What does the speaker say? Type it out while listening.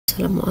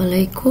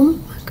Assalamualaikum.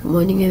 Good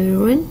morning,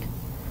 everyone.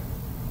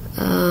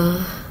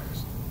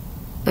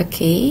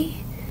 Okay,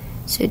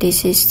 so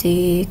this is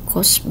the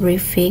course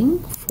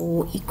briefing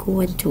for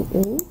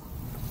ECO120.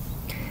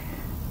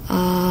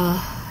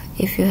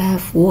 If you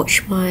have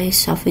watched my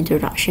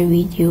self-introduction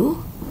video,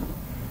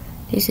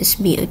 this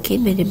is me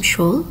again, Madam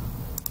Shaw.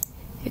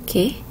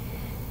 Okay,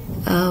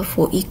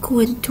 for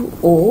ECO120,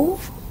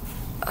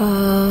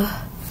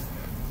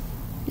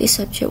 this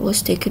subject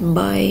was taken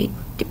by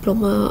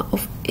Diploma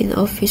in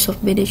Office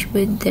of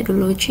Management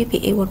Technology,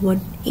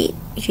 BA118,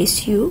 which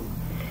is you,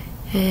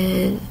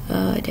 and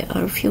there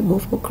are a few more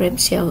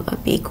programs yang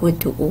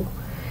ECO120.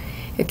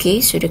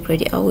 Okay, so the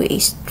credit hour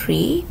is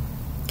 3,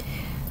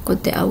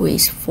 contact hour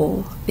is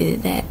 4.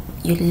 With that,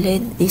 you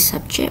learn this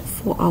subject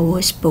 4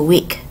 hours per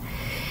week.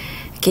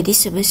 Okay,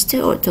 this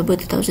semester,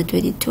 October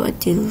 2022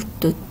 until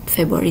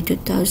February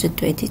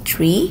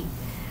 2023,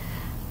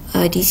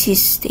 this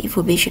is the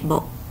information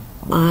about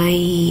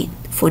my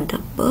phone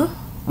number,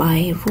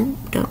 my room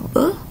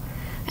number,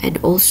 and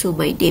also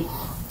my name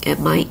and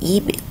my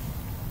email.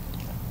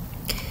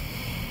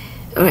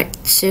 Alright,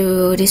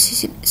 so this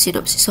is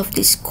synopsis of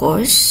this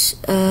course.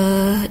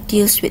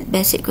 Deals with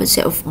basic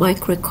concept of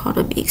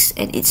microeconomics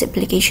and its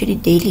application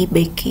in daily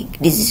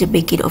decision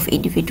making of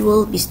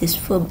individual, business,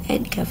 firm,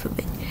 and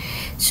government.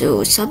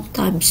 So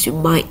sometimes you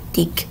might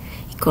think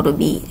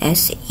economy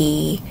as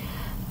a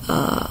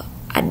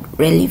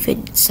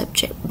unrelevant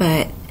subject,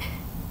 but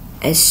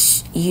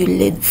as you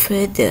learn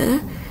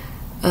further,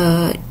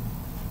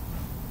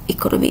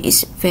 economy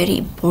is very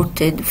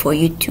important for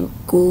you to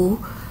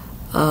go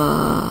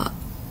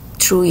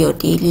through your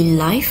daily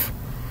life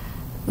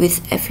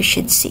with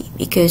efficiency,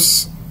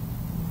 because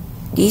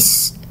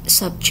this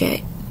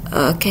subject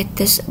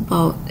caters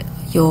about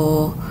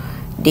your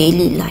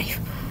daily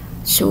life.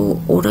 So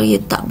orang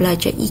yang tak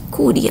belajar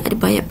eco ni ada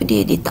banyak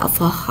benda dia tak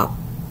faham.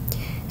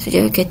 So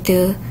jangan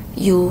kata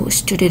you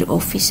student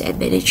office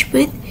and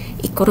management,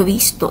 economy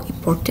is not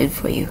important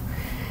for you.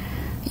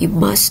 You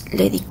must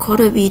learn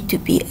economy to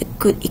be a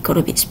good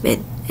economics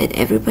man, and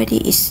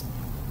everybody is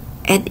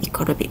an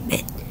economic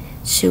man.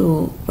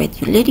 So when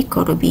you learn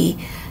economy,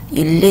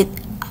 you learn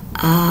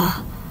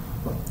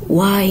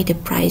why the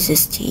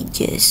prices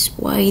changes,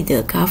 why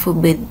the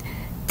government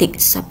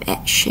takes some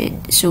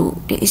action. So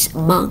there is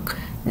among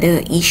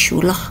the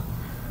issue lah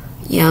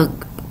yang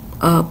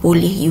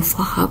boleh you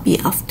fahami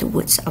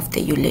afterwards after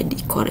you learn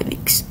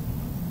economics.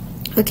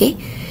 Okay,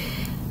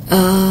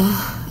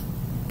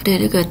 pernah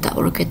dengar tak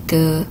orang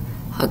kata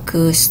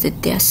harga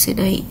sentiasa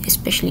naik,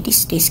 especially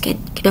these days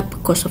kan? Kenapa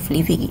cost of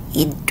living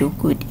in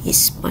Dugun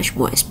is much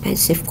more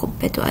expensive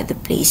compared to other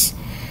place?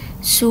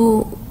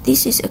 So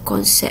this is a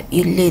concept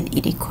you learn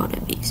in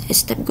economics.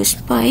 As time goes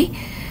by,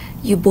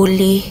 you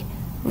boleh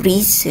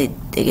reason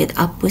dengan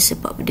apa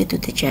sebab benda tu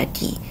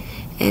terjadi,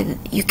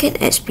 and you can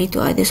explain to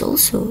others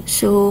also.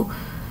 So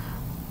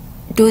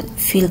don't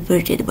feel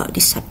burdened about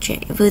this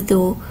subject. Even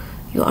though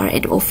you are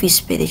an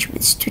office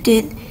management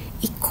student,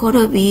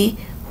 economy,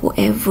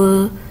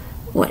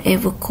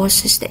 whatever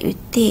courses that you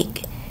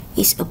take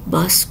is a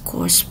must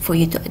course for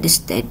you to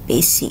understand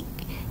basic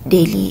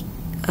daily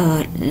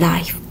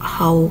life,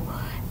 how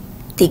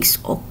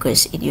things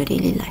occurs in your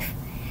daily life.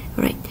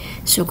 Alright,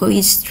 so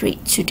going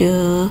straight to the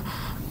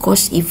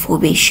course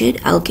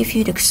information, I'll give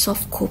you the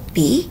soft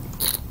copy.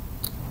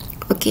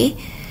 Okay,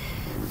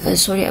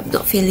 sorry, I'm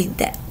not feeling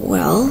that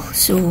well,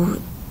 so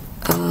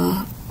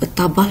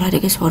bertabahlah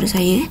dengan suara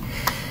saya.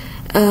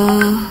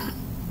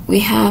 We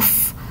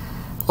have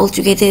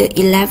altogether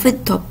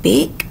 11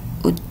 topik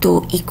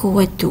untuk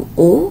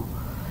ECO120.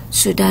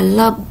 So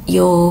dalam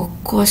your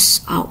course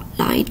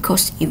outline,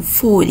 course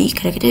info ni,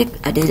 kadang-kadang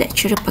ada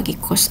lecturer bagi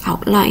course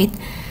outline,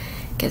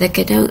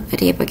 kadang-kadang ada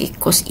yang bagi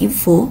course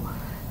info.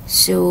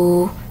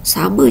 So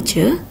sama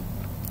je,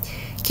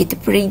 kita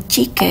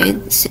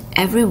perincikan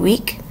every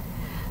week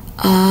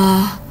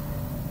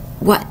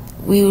what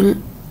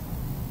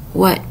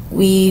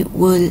we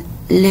will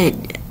learn.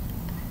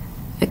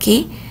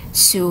 Okay,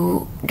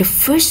 so the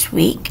first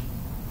week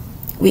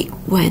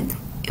 1,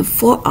 in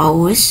 4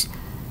 hours,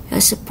 you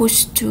are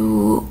supposed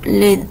to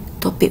learn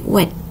topic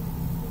 1.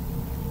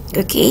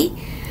 Okay,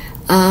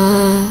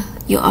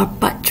 you are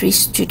part 3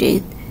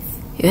 student,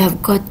 you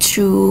have gone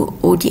through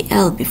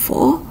ODL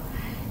before,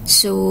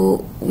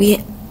 so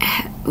we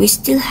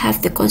still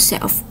have the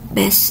concept of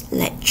mass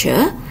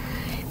lecture.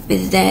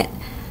 With that,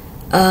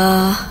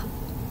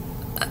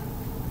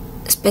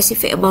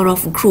 specific amount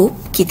of group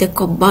kita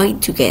combine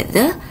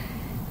together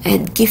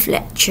and give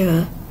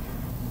lecture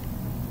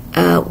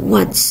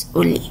once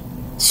only.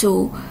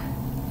 So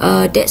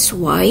that's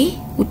why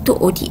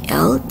untuk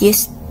ODL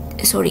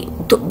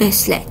untuk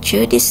mass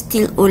lecture dia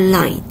still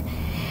online,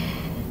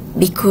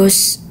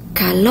 because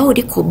kalau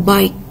dia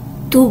combine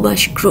too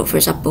much group,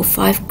 for example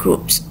 5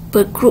 groups,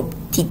 per group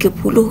 30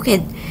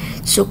 kan,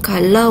 so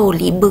kalau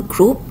 5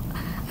 group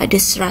ada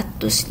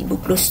 150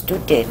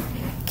 student,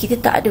 kita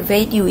tak ada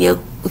venue yang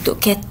untuk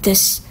cater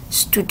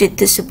student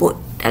tersebut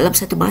dalam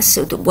satu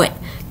masa untuk buat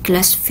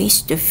kelas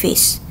face to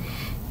face.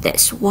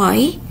 That's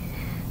why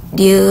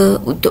dia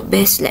untuk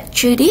best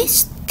lecture ni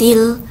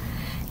still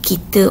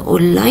kita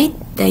online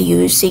dan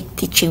using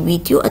teaching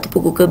video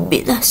ataupun Google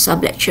Meet lah.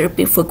 Some lecturer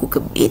prefer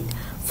Google Meet.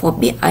 For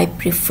me, I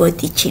prefer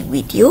teaching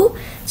video.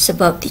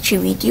 Sebab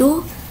teaching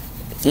video,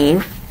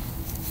 if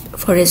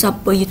for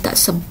example you tak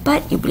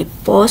sempat, you boleh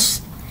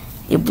pause,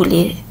 you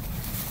boleh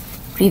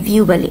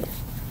review balik.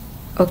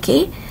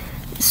 Okay,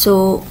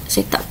 so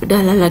saya tak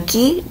pernah lah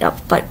lagi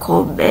dapat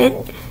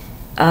komen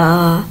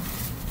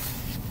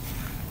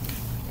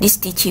this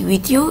teaching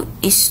video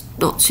is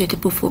not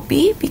suitable for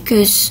me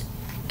because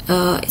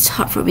it's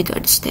hard for me to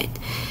understand.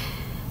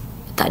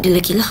 Tak ada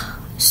lagi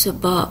lah,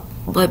 sebab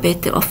my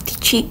method of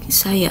teaching,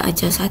 saya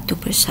ajar satu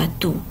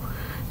persatu.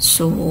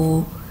 So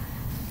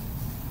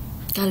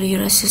kalau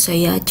you rasa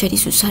saya ajar ni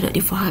susah nak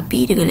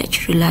difahami dengan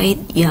lecturer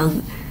lain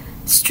yang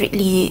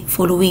strictly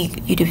following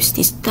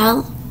university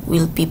style,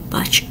 will be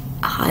much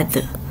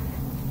harder.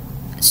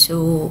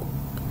 So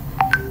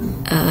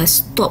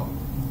stop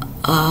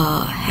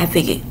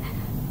having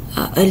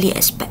early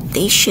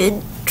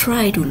expectation.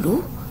 Try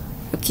dulu,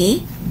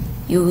 okay?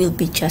 You will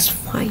be just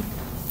fine.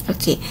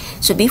 Okay,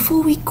 so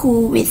before we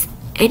go with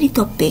any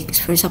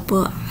topics, for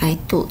example, I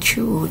told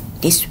you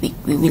this week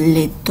we will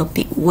learn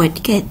topic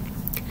 1 kan.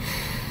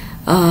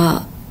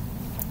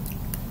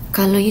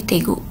 Kalau you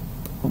tengok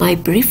my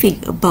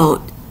briefing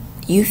about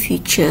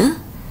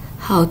U-Future,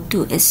 how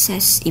to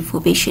access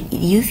information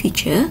in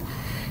U-Future,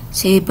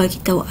 saya bagi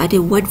tahu ada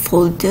one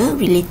folder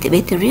related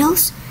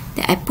materials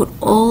that I put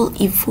all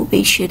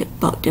information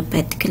about the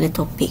particular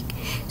topic.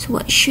 So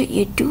what should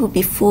you do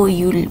before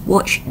you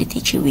watch the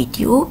teaching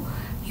video?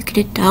 You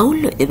kena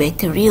download the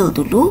material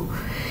dulu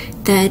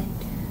dan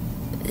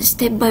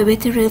standby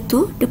material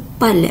tu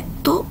depan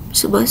laptop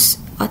semasa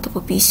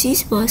ataupun PC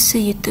semasa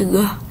you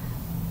tengah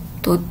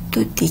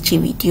tonton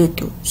teaching video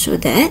tu, so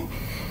that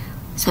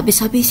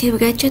sambil-sambil saya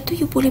mengajar tu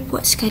you boleh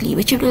buat sekali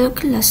macam dalam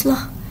kelas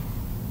lah.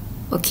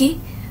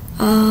 Okay,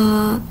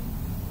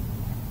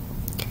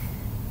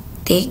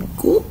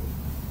 tengok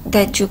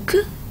dan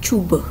juga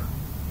cuba.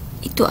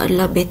 Itu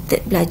adalah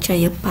metod belajar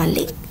yang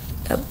paling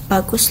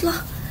bagus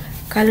lah.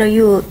 Kalau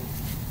you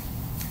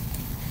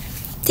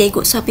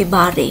tengok sambil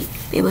baring,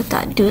 memang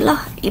tak ada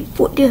lah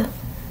input dia.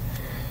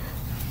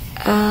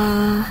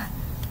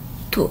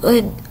 To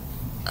earn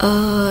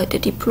the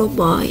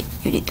diploma,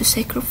 you need to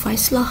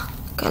sacrifice lah.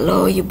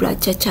 Kalau you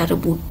belajar cara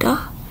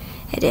mudah,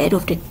 at the end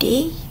of the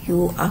day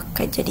you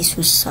akan jadi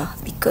susah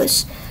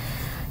because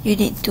you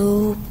need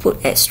to put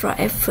extra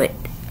effort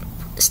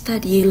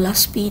study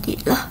last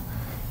minute lah.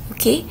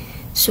 Okay,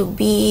 so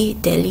be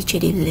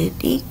diligent in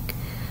learning.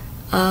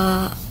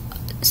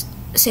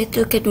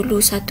 Settlekan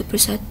dulu satu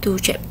persatu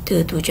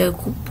chapter tu, jangan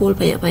kumpul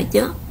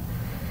banyak-banyak,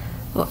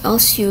 or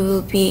else you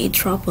will be in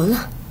trouble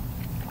lah.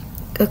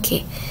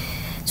 Okay,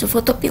 so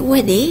for topic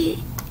 1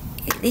 ni,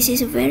 this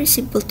is a very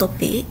simple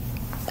topic.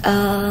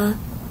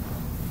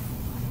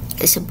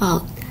 It's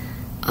about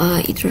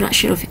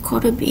introduction of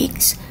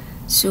economics.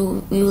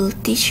 So we will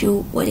teach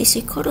you what is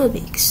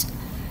economics.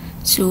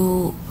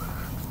 So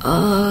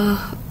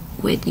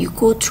when you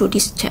go through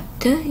this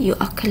chapter, you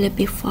akan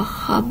lebih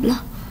faham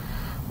lah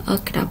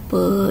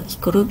kenapa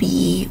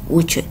ekonomi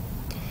wujud.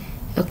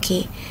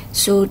 Okay,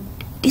 so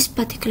this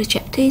particular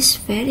chapter is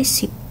very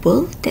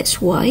simple.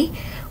 That's why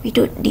we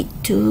don't need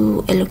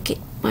to allocate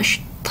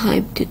much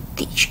time to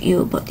teach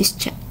you about this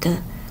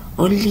chapter.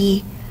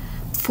 Only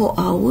 4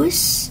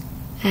 hours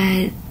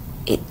and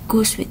it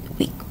goes with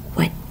week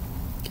 1.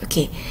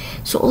 Okay,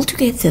 so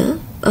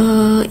altogether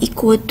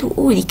ECO120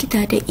 ni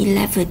kita ada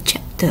 11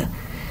 chapter.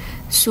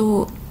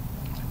 So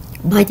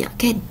banyak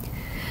kan.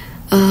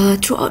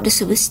 Throughout the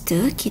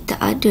semester kita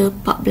ada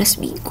 14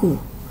 minggu.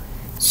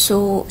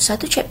 So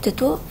satu chapter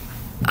tu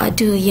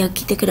ada yang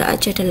kita kena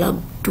ajar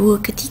dalam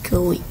 2 ke 3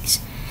 weeks.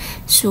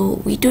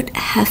 So we don't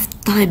have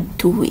time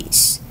to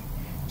waste.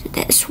 So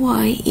that's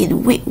why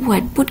in week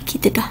 1 pun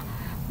kita dah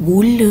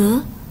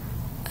mula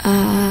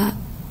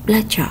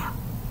belajar.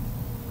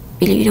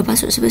 Bila you dah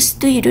masuk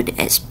semester, you don't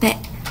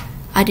expect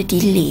ada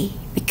delay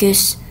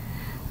because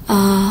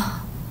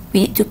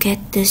we need to get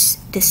the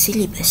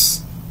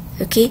syllabus.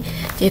 Okay,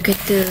 dia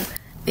kata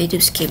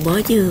medium skema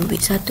je,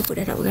 week 1 pun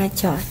dah nak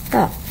mengajar.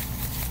 Tak,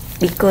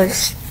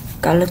 because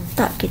kalau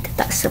tak, kita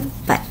tak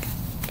sempat.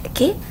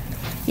 Okay,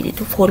 you need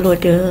to follow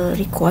the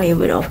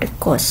requirement of the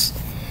course.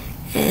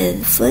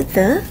 And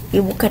further,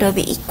 you bukan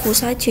ambil eco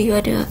saja, you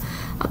ada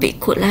ambil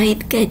kod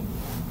lain kan.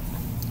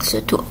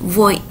 So to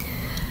avoid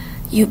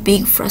you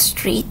being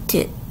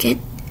frustrated kan,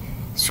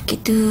 so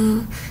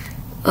kita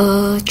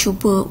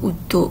cuba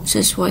untuk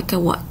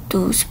sesuaikan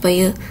waktu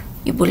supaya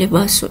you boleh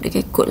masuk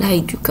dengan kod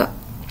lain juga.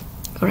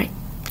 Alright,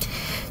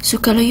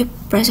 so kalau you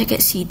perasan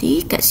kat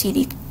sini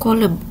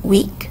column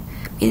week,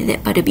 meaning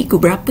that pada minggu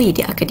berapa yang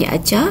dia akan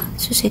diajar.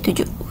 So saya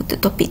tunjuk untuk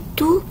topik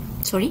 7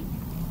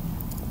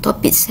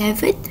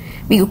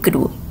 minggu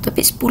kedua,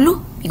 topik 10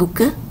 minggu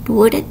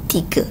kedua dan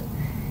 3.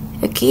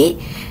 Okay,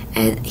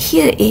 and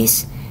here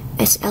is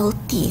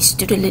SLT,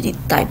 student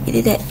learning time,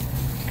 meaning that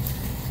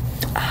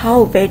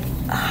how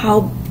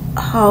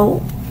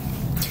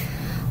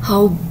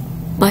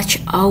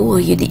much hour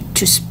you need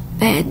to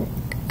spend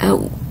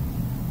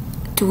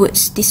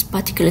towards this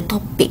particular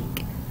topic.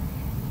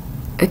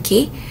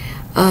 Okay,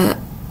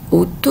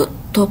 untuk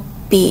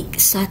topik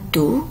 1,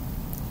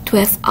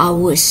 12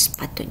 hours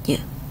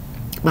patutnya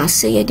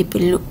masa yang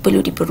perlu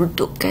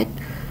diperuntukkan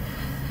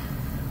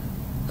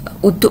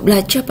untuk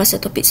belajar pasal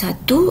topik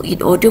 1 in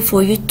order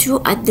for you to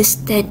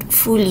understand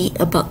fully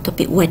about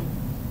topik 1.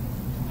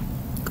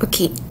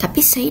 Okay,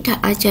 tapi saya dah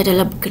ajar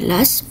dalam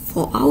kelas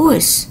 4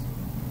 hours.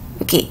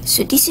 Okay,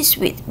 so this is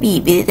with me,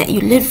 meaning that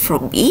you learn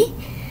from me,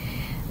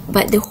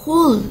 but the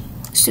whole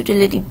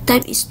student learning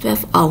time is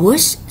 12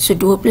 hours. So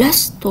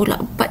 12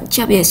 tolak 4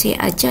 jam yang saya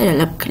ajar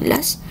dalam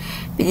kelas,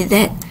 meaning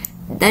that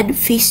dan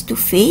face to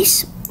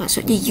face,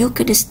 maksudnya you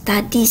kena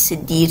study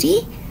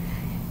sendiri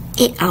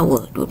 8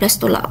 hour.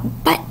 12 tolak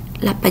 4,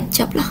 8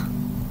 jam lah.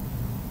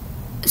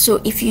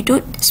 So if you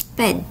don't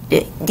spend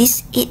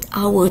this 8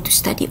 hour to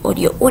study on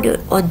your own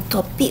on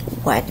topic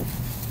 1,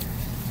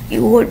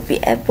 you won't be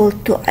able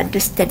to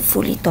understand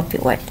fully topic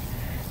 1.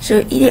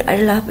 So ini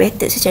adalah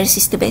method secara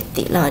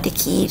sistematik lah. Dia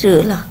kira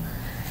lah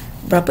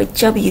berapa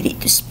jam you need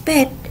to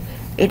spend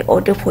in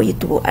order for you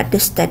to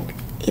understand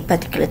a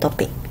particular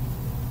topic.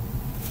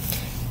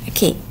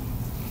 Okay.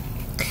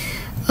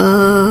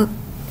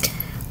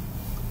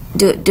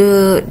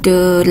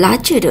 The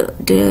larger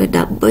the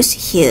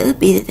numbers here,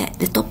 means that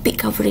the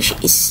topic coverage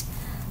is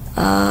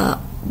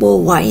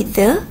more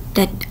wider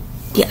dan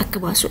dia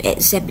akan masuk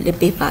exam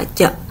lebih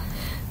banyak.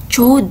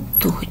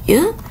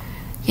 Contohnya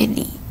yang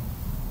ni,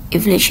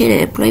 inflation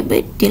and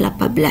employment, dia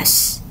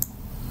 18.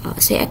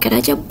 Saya akan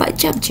ajar 4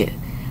 jam je,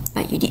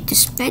 but you need to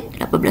spend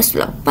 18 plus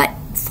 4,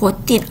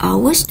 14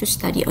 hours to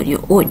study on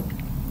your own.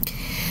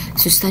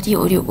 So study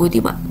on your own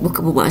ni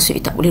bukan bermaksud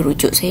you tak boleh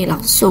rujuk saya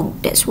langsung.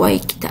 That's why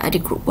kita ada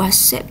group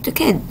WhatsApp tu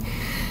kan.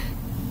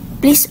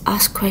 Please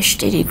ask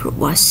question in group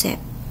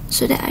WhatsApp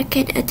so that I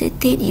can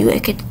entertain you,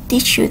 I can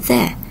teach you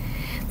there.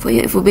 For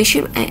your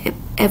information, I am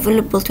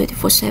available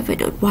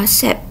 24/7 on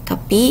WhatsApp.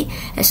 Tapi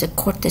as a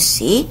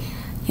courtesy,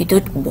 you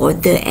don't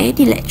bother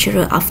any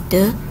lecturer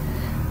after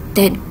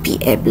 10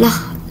 PM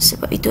lah,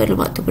 sebab itu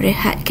adalah waktu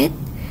berehat kan.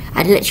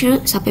 Ada lecturer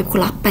sampai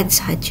pukul 8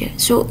 sahaja.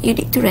 So you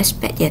need to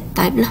respect their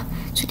time lah,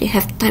 so they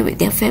have time with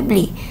their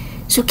family.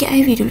 So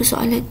KIV dulu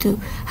soalan tu,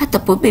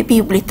 ataupun maybe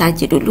you boleh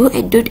tanya dulu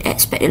and don't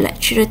expect the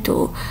lecturer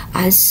to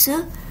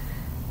answer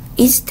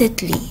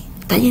instantly.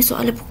 Tanya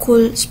soalan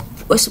pukul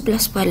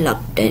 11 malam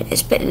dan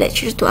expect the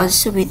lecturer to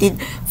answer within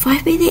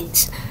 5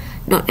 minutes.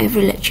 Not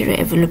every lecturer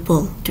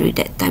available during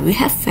that time. We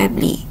have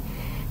family.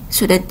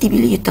 So nanti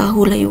bila you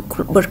tahu lah, you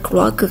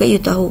berkeluarga kan, you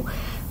tahu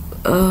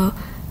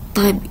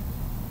time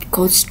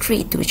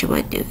constraint tu macam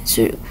mana.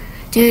 So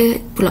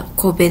dia pula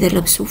komen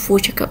dalam sufo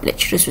cakap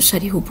lecturer susah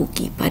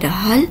dihubungi,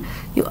 padahal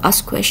you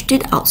ask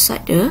question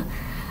outside the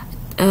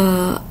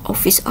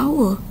office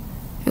hour.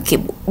 Okay,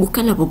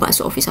 bukanlah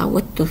bermaksud office hour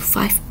tu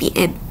 5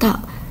 PM,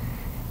 tak.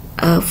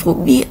 For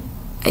me,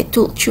 I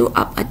told you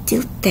up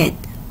until 10.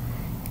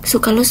 So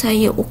kalau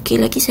saya okay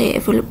lagi, saya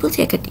available,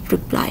 saya akan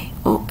reply,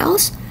 or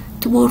else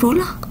tomorrow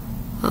lah.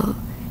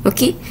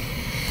 Okay,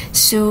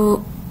 so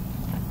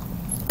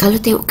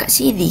kalau tengok kat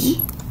sini,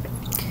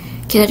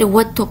 kita ada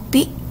one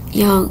topic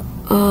yang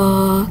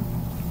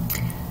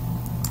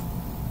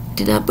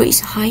the number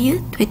is higher,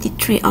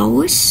 23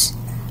 hours.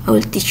 I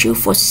will teach you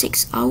for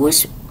 6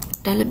 hours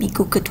dalam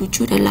minggu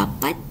ke-7 dan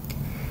 8.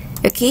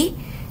 Okay,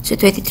 so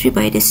 23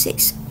 minus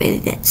 6,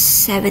 meaning that's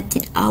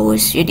 17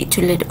 hours you need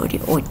to learn on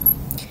your own.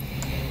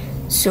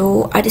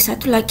 So ada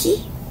satu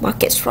lagi,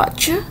 market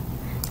structure,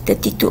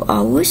 32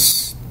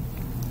 hours.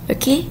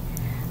 Okay,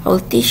 I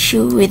will teach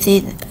you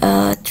within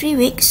 3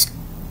 weeks,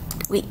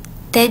 week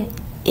 10,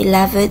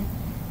 11,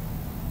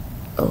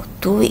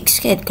 2 weeks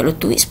kan. Kalau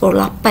 2 weeks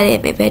baru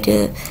 8 maybe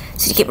ada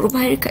sedikit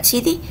perubahan dekat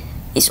sini,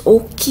 it's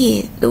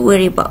okay, don't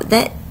worry about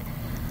that.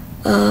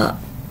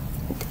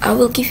 I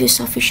will give you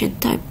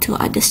sufficient time to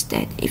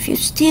understand. If you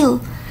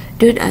still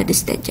don't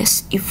understand,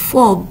 just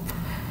inform.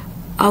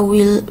 I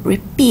will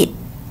repeat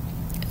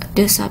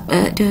the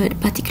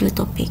particular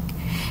topic.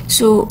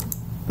 So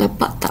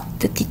nampak tak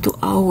 32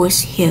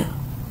 hours here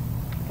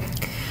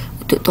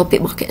untuk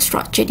topik market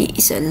structure ni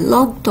is a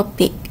long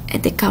topic,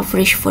 and the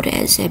coverage for the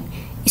exam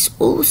is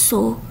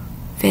also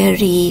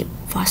very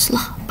vast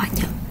lah,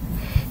 banyak.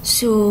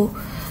 So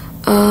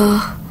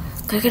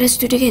kadang-kadang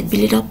student kan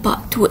bila nampak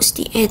towards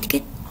the end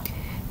kan,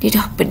 dia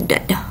dah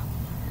penat dah,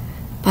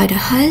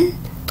 padahal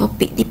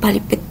topik ni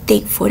paling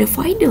penting for the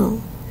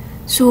final.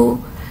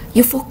 So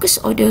you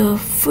focus on the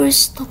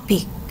first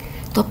topic.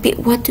 Topik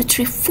 1,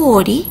 2, 3,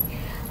 4 ni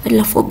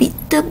adalah for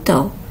midterm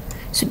tau.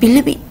 So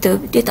bila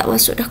midterm, dia tak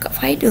masuk dah kat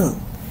final.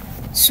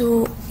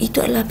 So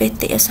itu adalah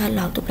method yang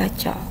salah untuk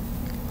belajar.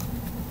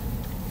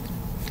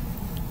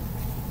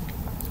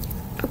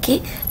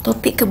 Okay,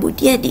 topik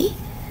kemudian ni,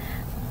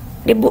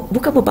 dia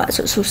bukan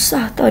bermaksud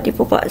susah tau, dia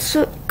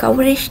bermaksud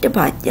coverage dia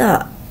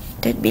banyak.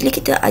 Dan bila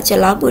kita ajar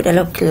lama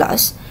dalam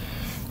kelas,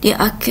 dia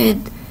akan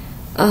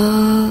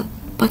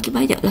makin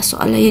banyaklah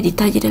soalan yang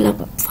ditanya dalam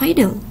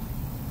final.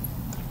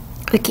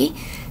 Okay,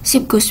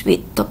 same goes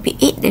with topic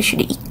 8,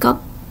 national income.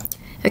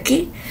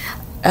 Okay.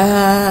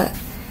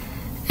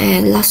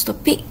 And last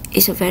topic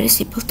is a very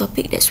simple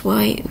topic. That's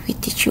why we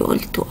teach you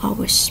only 2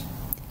 hours.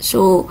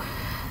 So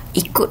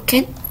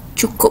ikutkan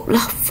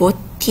cukuplah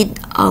 14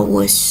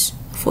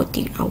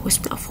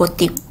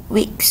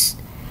 weeks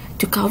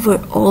to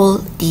cover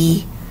all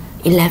the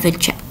 11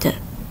 chapter.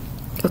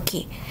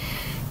 Okay.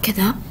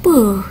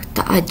 Kenapa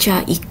tak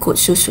ajar ikut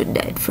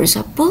susunan? For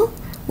example,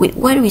 week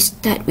 1 we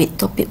start with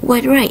topic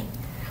 1, right?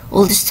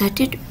 All the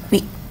sudden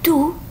week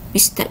 2 we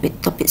start with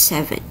topic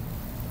 7.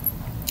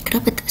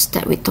 Kenapa tak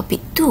start with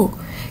topic 2?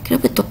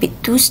 Kenapa topic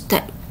 2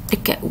 start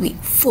dekat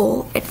week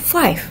 4 and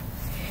 5?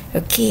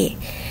 Okay,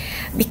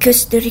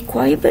 because the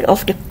requirement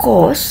of the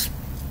course,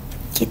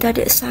 kita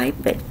ada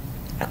assignment.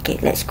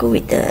 Okay, let's go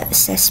with the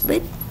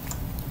assessment.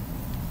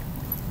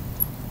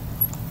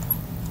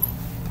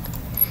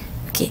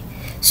 Okay,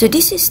 so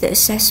this is the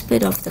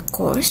assessment of the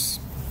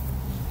course.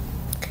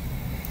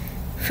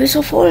 First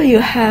of all, you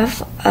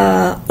have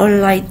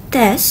online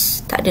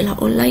test. Tak adalah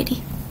online ni,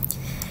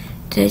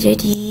 dah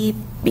jadi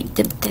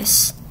midterm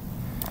test.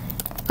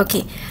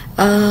 Okay,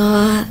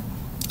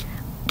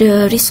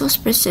 the resource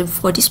person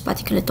for this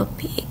particular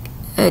topic,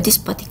 this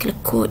particular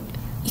code,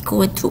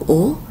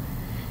 ECO120,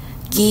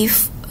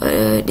 give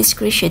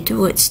discretion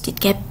towards the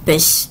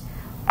campus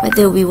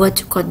whether we want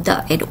to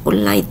conduct an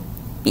online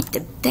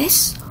midterm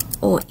test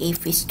or a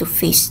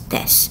face-to-face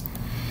test.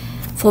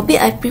 For me,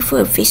 I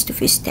prefer a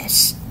face-to-face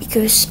test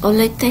because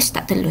online test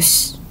tak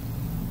telus.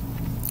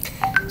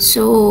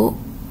 So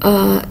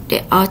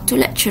there are 2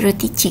 lecturer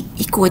teaching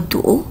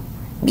ECO120,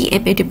 me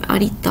and Madam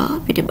Anita.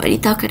 Madam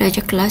Anita akan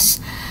ajar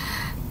kelas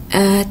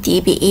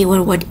TABA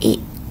 118,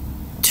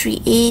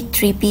 3A,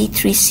 3B,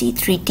 3C,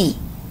 3D.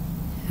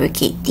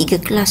 Okay,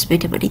 3 kelas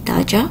Madam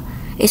Anita ajar.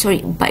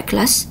 4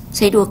 kelas,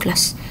 saya 2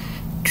 kelas,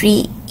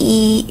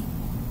 3E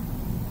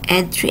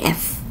and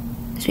 3F.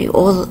 So you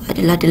all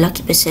adalah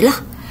lelaki person lah.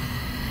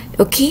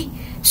 Okay,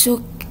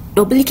 so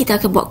normally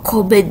kita akan buat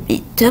common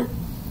midterm.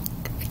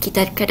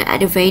 Kita akan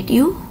ada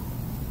venue,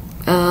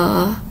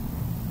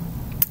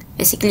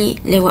 basically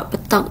lewat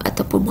petang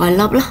ataupun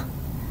malam lah.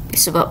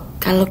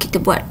 Sebab kalau kita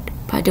buat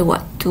pada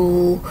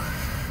waktu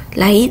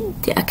lain,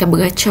 dia akan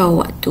mengacau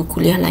waktu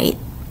kuliah lain.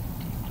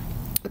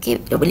 Okay,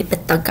 normally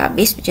petang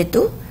Khamis macam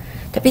tu.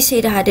 Tapi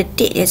saya dah ada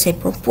date yang saya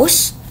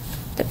propose,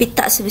 tapi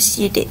tak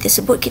semestinya date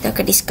tersebut kita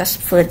akan discuss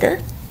further.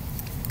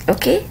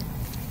 Okay,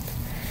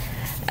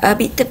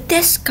 midterm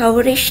test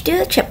coverage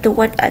dia chapter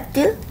 1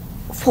 until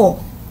 4.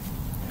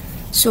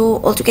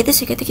 So altogether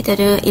saya kata kita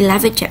ada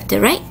 11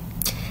 chapter, right?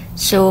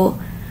 So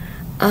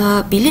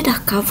bila dah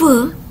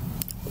cover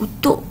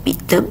untuk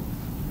midterm,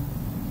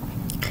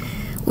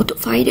 untuk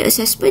final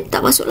assessment tak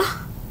masuk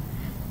lah.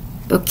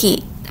 Okay,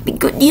 tapi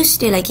good news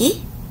dia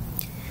lagi,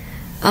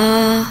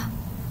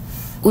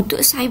 untuk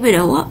assignment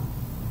awak,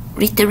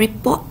 written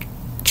report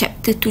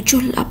chapter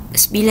 7,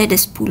 9 dan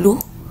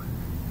 10.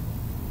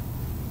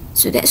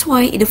 So that's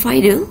why in the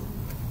final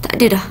tak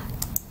ada dah.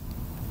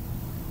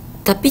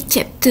 Tapi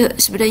chapter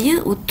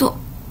sebenarnya untuk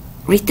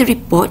written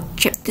report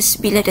chapter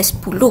 9 dan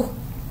 10.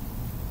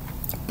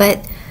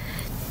 But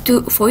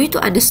for you to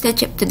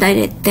understand chapter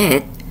 9 and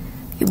 10,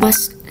 you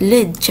must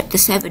learn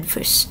chapter 7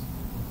 first.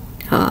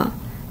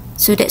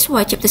 So that's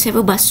why chapter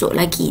 7 masuk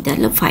lagi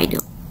dalam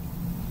final.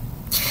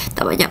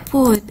 Tak banyak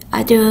pun,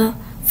 ada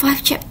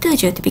 5 chapter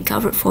je to be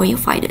covered for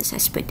your final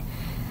assessment.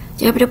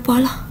 Jangan berdepah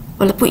lah.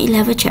 Walaupun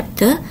 11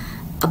 chapter,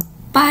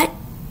 4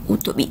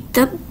 untuk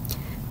midterm,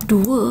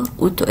 2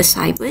 untuk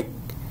assignment,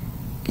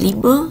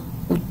 5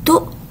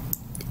 untuk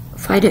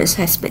final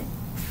assessment.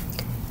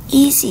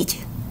 Easy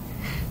je.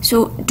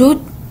 So don't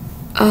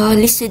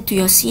listen to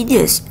your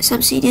seniors.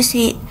 Some seniors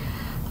say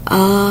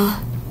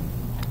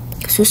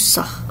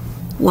susah.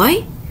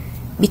 Why?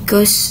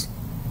 Because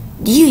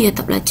dia yang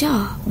tak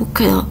belajar,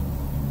 bukan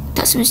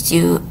tak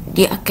semestinya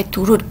dia akan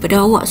turun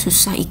kepada awak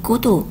susah ECO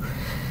tu.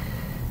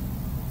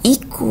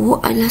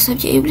 ECO adalah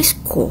subjek yang boleh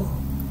score.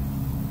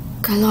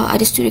 Kalau ada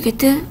student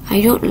kata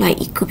I don't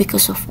like ECO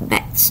because of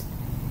maths,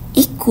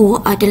 ECO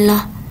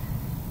adalah,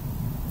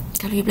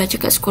 kalau you belajar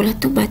kat sekolah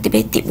tu,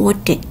 matematik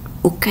modern,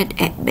 bukan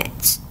at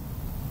maths.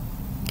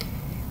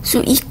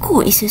 So ECO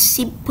is a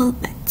simple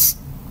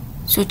maths.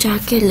 So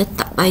jangan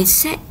letak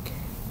mindset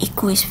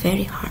ECO is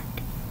very hard.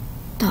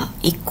 Tak,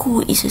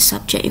 ECO is a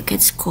subject you can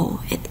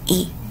score at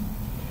A.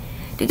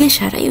 Dengan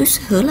syarat you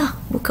usaha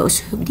lah, bukan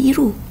usaha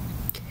meniru.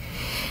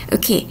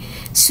 Okay,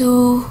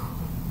 so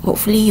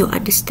hopefully you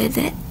understand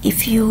that.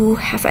 If you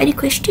have any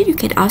question, you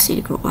can ask in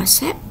the group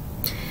WhatsApp.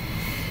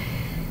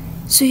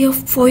 So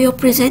for your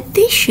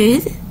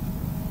presentation,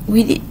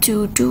 we need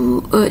to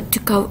do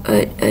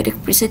the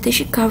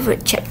presentation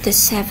covered chapter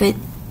 7,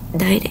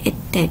 9 and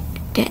 10.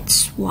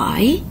 That's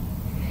why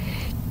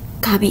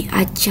kami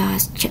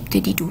ajar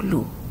chapter ni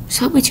dulu.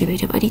 Sama je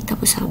Madam Anita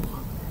pun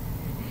sama,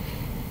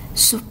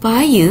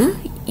 supaya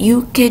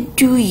you can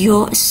do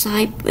your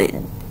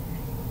assignment.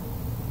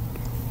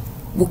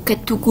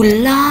 Bukan tunggu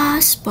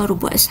last baru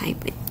buat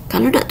assignment.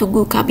 Kalau nak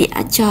tunggu kami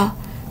ajar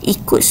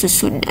ikut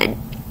susunan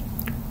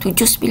 7,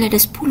 9 dan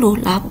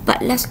 10,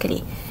 lambatlah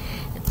sekali.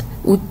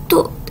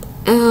 Untuk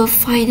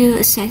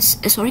continuous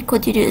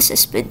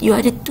assessment, you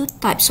ada two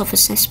types of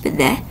assessment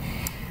there.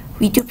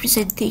 We do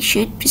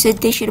presentation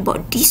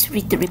about this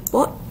written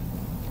report,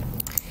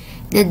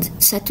 dan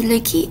satu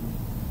lagi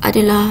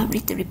adalah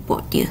written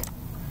report dia.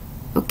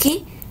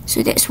 Okay,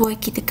 so that's why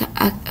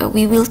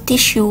we will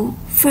teach you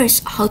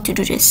first how to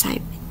do the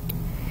assignment.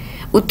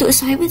 Untuk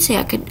assignment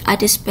saya akan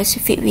ada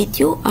specific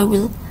video. I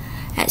will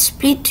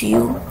explain to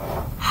you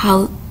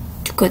how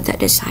to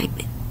conduct the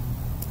assignment.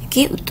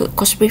 Okay, untuk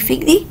course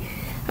briefing ni,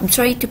 I'm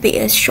trying to make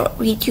a short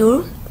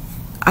video.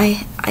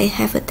 I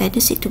have a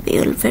tendency to make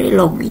a very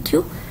long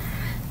video.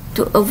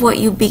 To avoid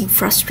you being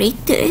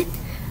frustrated,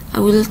 I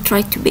will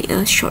try to make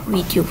a short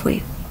video for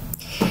you.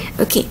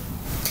 Okay.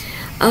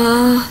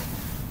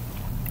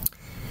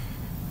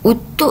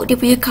 Untuk dia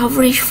punya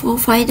coverage for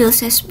final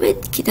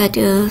assessment, kita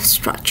ada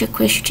structure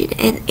question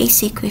and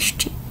AC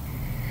question.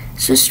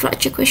 So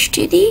structure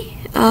question ni,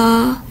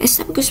 as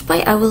time goes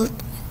by, I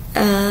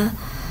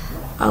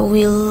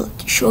will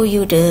show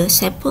you the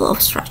sample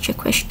of structure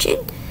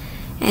question,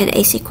 and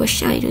AC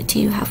question I don't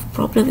think you have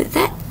problem with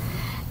that.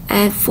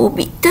 And for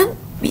midterm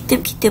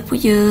kita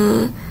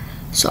punya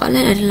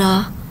soalan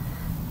adalah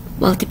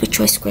multiple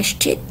choice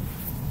question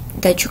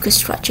dan juga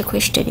structure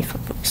question, if I'm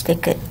not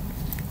mistaken.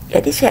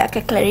 Jadi saya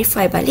akan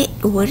clarify balik,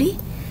 don't worry.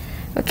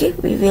 Okay,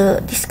 we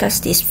will discuss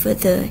this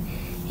further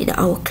in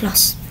our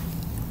class.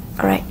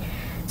 Alright,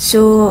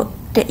 so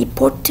the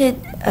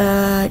important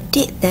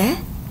date there,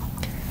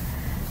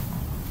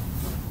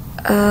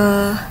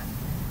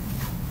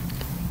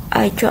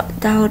 I jot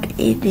down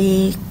in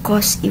the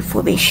course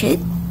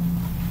information.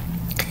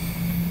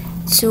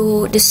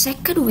 So the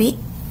second week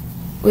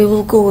we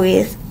will go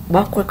with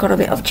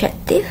macroeconomic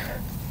objective,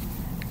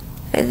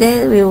 and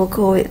then we will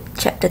go with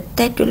chapter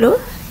 10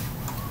 dulu,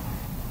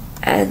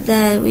 and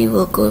then we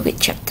will go with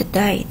chapter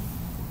 9.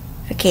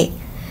 Okay,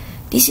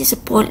 this is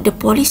the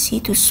policy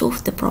to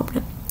solve the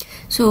problem.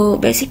 So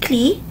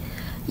basically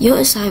your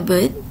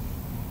assignment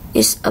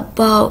is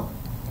about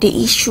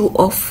the issue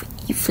of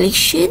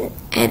inflation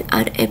and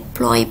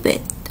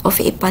unemployment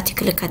of a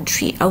particular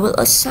country. I will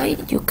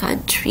assign you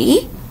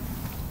country,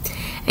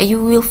 and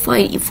you will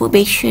find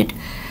information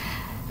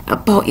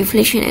about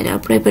inflation and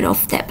unemployment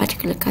of that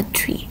particular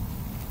country,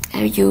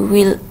 and you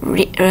will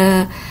write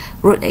a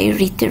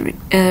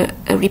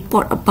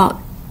report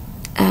about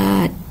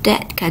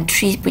that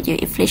country's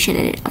inflation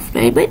and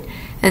unemployment,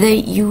 and then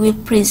you will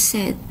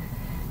present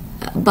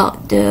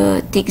about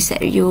the things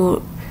that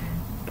you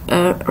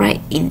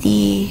write in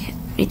the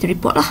written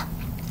report lah.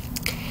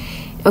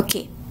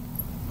 Okay,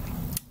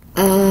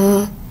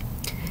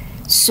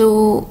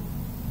 so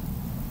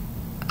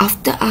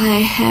after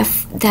I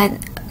have done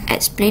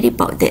explaining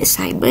about the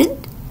assignment,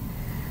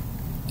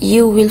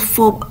 you will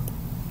form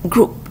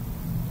group.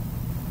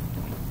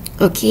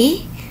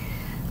 Okay,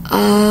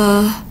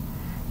 a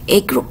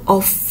group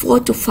of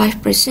 4 to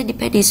 5%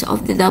 depending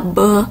on the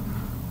number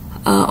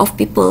of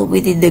people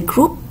within the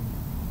group.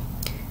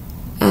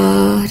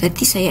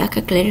 Nanti saya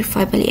akan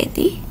clarify balik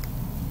nanti.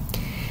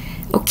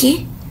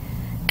 Okay,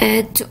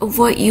 and to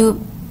avoid you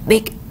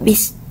make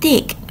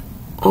mistake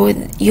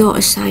on your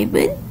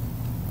assignment,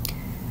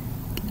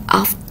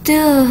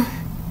 after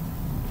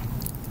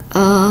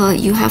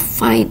you have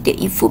find the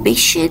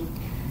information,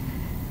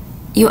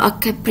 you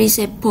akan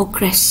present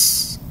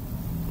progress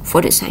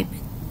for the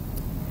assignment.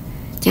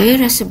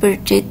 Jangan rasa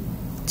burden,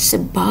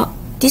 sebab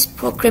this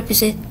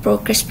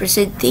progress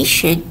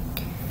presentation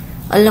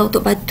allow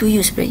untuk bantu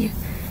you sebenarnya.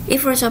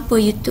 If for example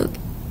you took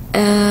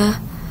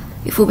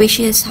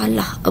information yang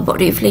salah about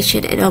the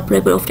inflation and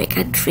unemployment of that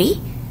country,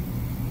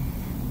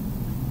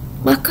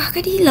 maka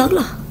akan hilang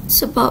lah.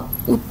 Sebab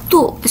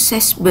untuk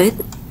assessment,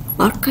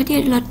 markah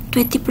dia adalah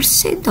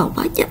 20% tau,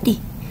 banyak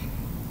ni.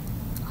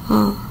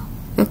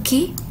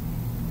 Okay,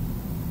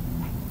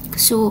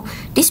 so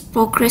this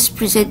progress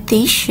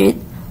presentation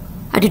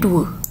ada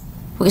dua,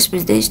 progress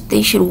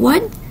presentation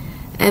 1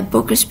 and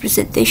progress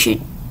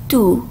presentation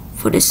 2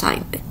 for the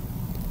assignment.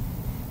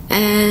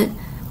 And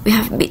we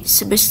have mid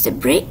semester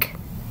break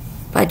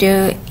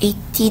pada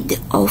 18th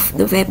of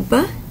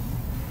November.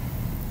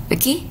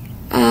 Okay,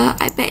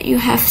 I bet you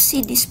have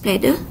seen this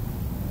planner.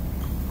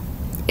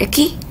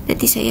 Okay,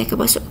 nanti saya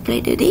akan masuk ke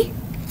planner ni,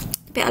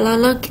 tapi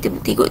alang-alang kita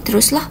tengok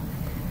terus lah.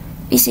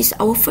 This is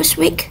our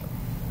first week.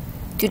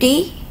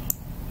 Today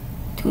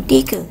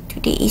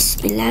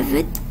is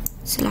 11,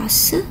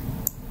 Selasa.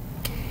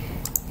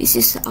 This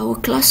is our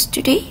class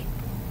today.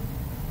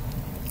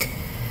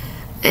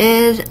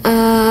 And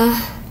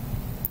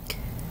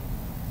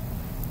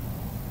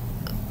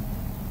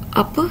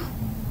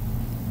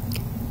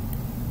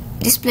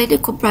this planner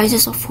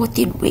comprises of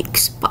 14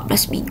 weeks,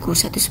 14 minggu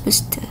satu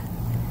semester.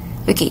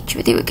 Okay,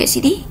 cuba tengok kat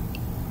sini.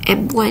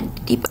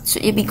 M1 ni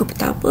maksudnya minggu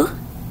pertama,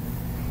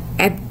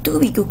 M2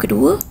 minggu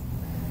kedua,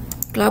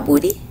 kelabu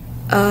ni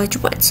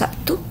Jumaat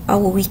Sabtu,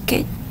 our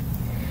weekend.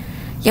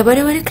 Yang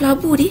mana-mana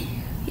kelabu ni,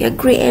 yang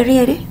grey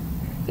area ni,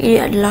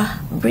 ini adalah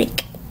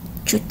break,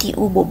 cuti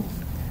umum.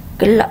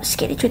 Gelap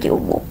sikit ni cuti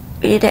umum.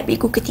 Ini dah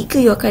minggu ketiga,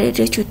 you akan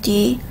ada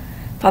cuti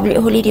public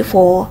holiday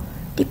for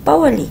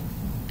Deepawali.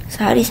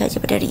 sehari saja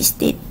pada hari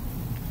Isnin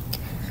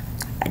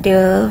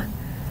ada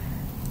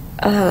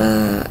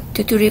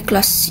tutorial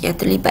kelas yang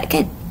terlibat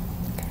kan.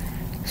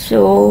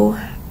 So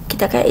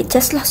kita akan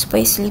adjust lah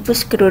supaya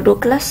syllabus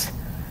kedua-dua kelas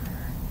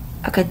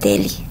akan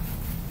tally.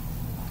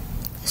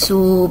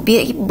 So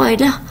bear in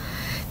mind lah,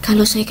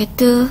 kalau saya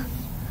kata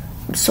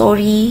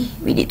sorry,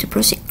 we need to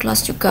proceed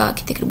class juga,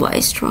 kita kena buat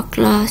extra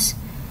class.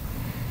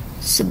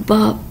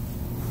 Sebab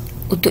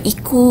untuk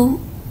ECO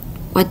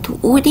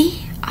 120 ni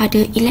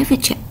ada 11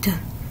 chapter.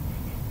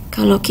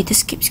 Kalau kita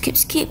skip,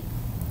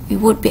 we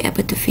won't be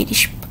able to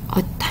finish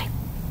on time.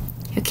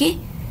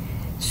 Okay,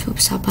 so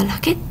bersabarlah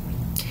kan.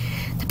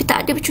 Tapi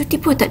tak ada bercuti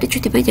pun, tak ada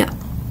cuti banyak.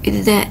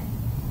 It's that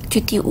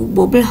cuti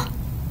umum lah.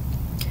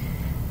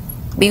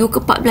 Minggu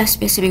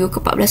ke-14, biasa minggu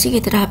ke-14 ni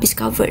kita dah habis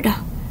cover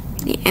dah.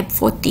 Ni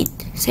M14.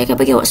 Saya akan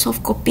bagi awak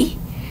soft copy.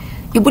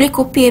 You boleh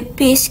copy and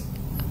paste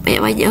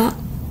banyak-banyak,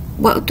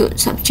 buat untuk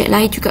subjek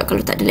lain juga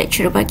kalau tak ada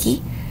lecturer bagi.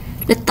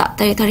 Letak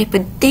tarikh-tarikh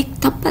penting,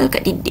 tampal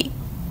kat dinding.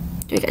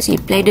 Dekat sini,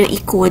 planner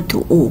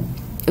ECO120.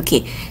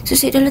 Okay, so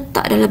saya dah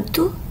letak dalam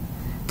tu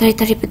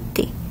tarikh-tarikh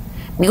penting.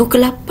 Minggu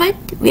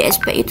ke-8 we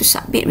expect you to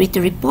submit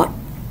written report.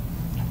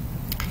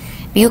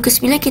 Minggu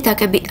ke-9 kita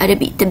akan ada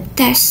midterm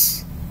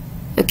test.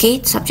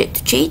 Okay, subject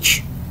to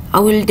change. I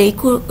will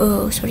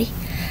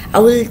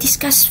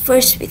discuss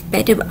first with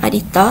Madam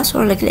Anita,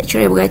 seorang lagi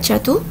lecturer yang mengajar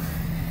tu,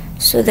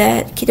 so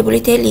that kita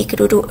boleh tally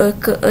kedua-dua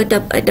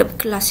ke-6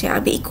 kelas yang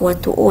ambil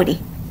ECO120 ni.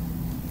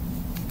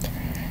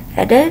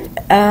 And then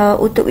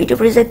untuk video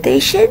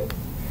presentation,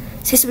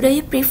 saya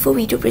sebenarnya prefer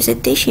video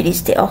presentation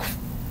instead of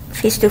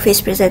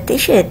face-to-face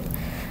presentation.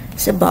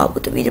 Sebab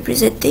untuk video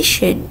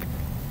presentation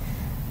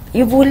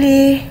you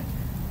boleh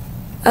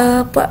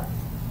buat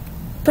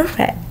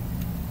perfect.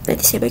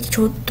 Nanti saya bagi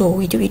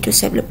contoh video-video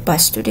saya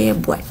lepas tu dia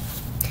yang buat.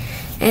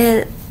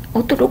 And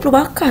untuk 20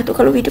 markah tu,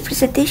 kalau video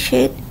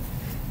presentation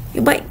you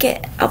might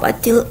get up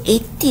until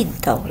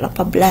 18 tau,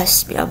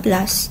 18, 19,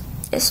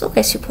 as long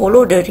as you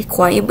follow the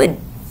requirement.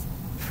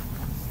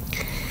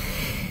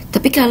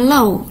 Tapi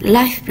kalau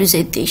live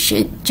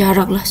presentation,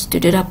 jaranglah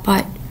student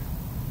dapat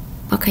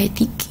markah yang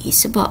tinggi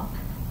sebab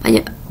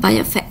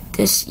banyak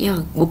factors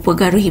yang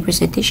mempengaruhi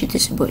presentation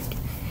tersebut.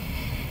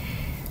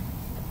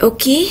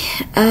 Okay,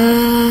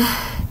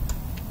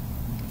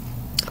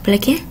 apa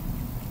lagi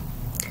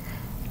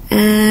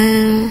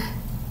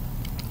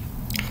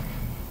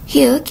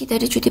here kita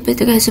ada cuti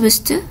pertengahan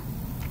semester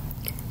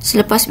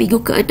selepas minggu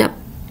ke-6.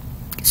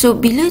 So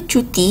bila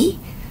cuti,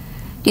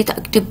 dia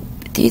tak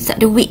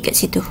ada week kat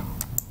situ.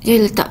 Dia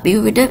letak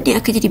minggu ke-6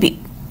 dia akan jadi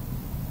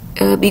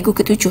minggu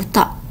ke-7.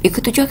 Tak, minggu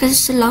ke-7 akan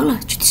selang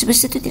lah. Cuti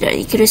semester tu tidak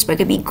dikira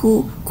sebagai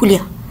minggu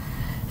kuliah.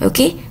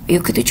 Okay,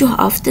 minggu ke-7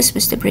 after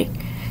semester break.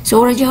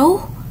 So orang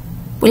jauh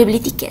boleh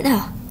beli tiket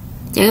dah.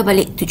 Jangan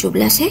balik 17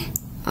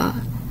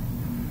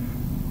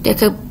 dia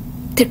akan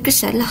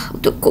terkesan lah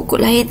untuk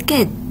kod-kod lain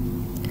kan.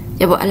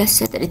 Dia buat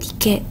alasan tak ada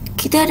tiket.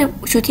 Kita ada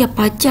cuti yang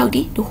panjang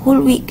ni, the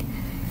whole week.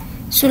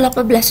 So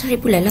 18 hari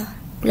bulan lah.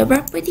 Bulan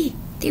berapa ni?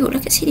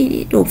 Tengoklah kat sini ni,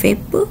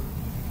 November.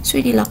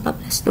 So ini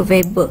 18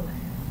 November.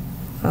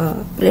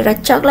 Boleh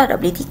rancang lah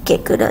nak beli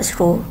tiket ke, nak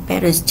suruh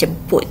parents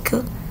jemput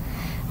ke.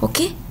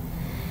 Okay,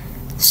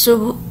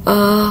 so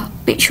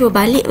make sure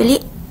balik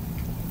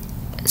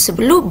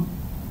sebelum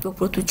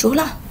 27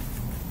 lah.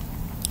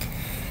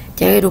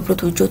 Jangan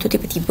 27 tu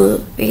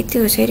tiba-tiba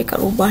begitu saya dekat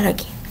rumah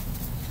lagi.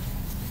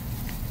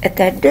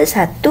 Attendance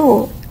 1,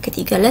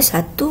 ketinggalan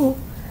 1.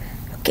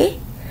 Okay,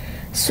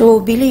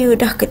 so bila you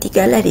dah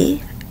ketinggalan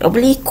ni,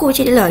 normally ECO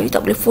je lah, you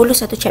tak boleh follow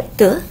satu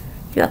chapter,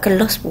 you akan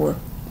lost semua.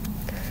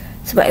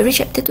 Sebab every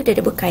chapter tu dia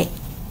ada berkait.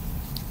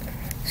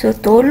 So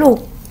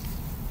tolong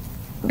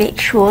make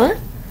sure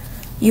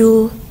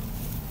you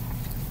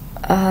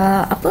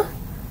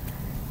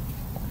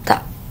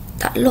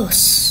tak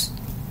lost.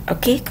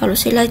 Okay, kalau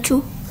saya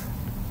laju,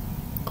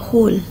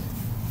 hold,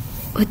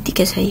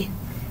 hentikan saya.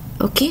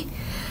 Okay,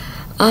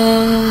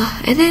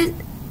 and then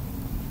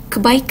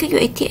kebaikan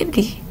UiTM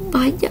ni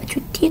banyak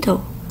cuti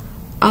tau.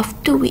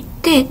 After week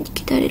 10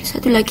 kita ada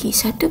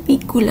satu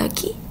minggu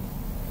lagi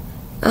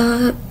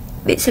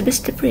mid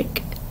semester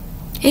break.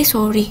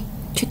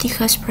 Cuti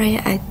khas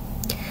perayaan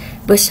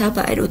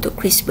bersamaan untuk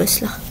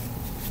Christmas lah.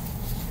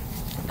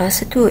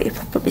 Masa tu if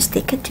I'm not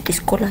mistaken cuti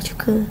sekolah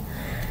juga.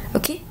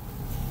 Okay,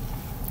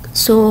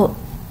 so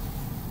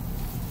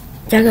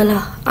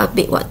janganlah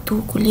ambil waktu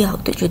kuliah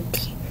untuk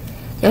cuti.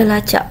 Jangan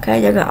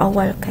lacakkan, jangan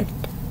awalkan.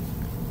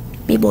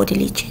 Be more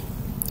diligent.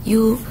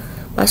 You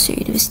masuk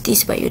universiti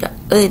sebab you nak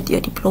earn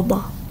your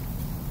diploma.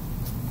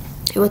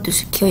 You want to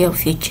secure your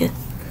future.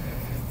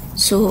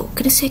 So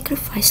kena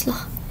sacrifice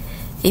lah.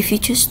 If you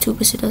choose to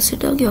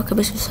bersenang-senang, you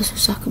akan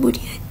bersusah-susah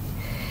kemudian.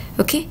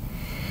 Okay,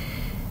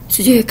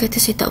 so jangan kata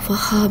saya tak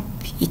faham.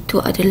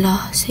 Itu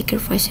adalah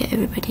sacrifice yang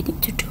everybody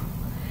need to do.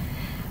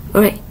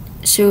 Alright,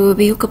 so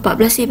minggu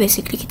ke-14 ni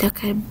basically kita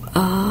akan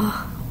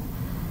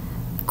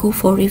go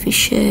for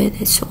revision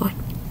and so on.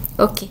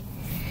 Okay,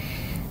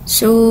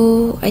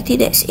 so I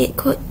think that's it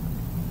kot.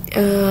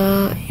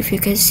 If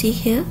you can see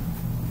here,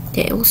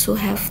 they also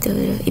have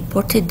the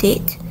important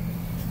date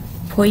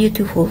for you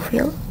to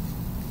fulfill.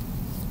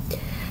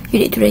 You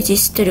need to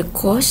register the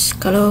course.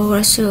 Kalau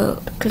rasa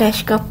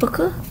clash ke apa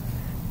ke,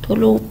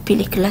 tolong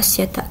pilih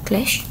kelas yang tak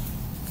clash.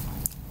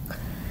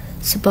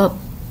 Sebab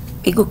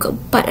minggu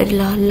keempat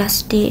adalah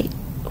last day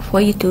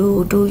for you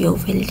to do your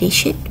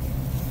validation.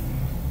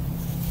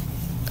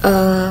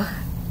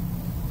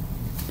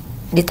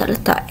 Dia tak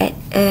letak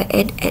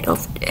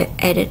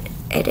add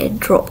and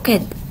drop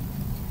kan.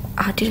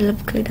 Ada dalam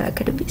kalender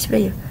akademik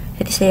sebenarnya.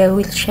 Nanti saya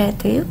will share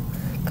to you.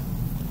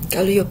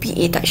 Kalau your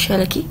PA tak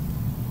share lagi,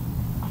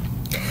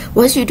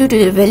 once you do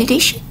the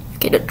validation, you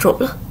cannot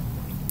drop lah.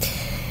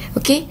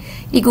 Okay,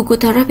 di Google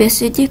Taraf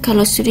biasanya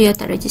kalau student yang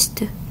tak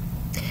register.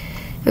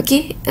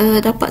 Okay,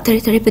 dapat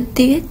tarikh-tarikh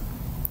penting kan.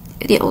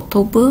 Di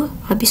Oktober,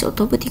 habis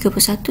Oktober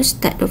 31,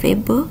 start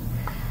November,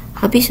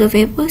 habis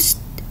November 1,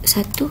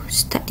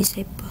 start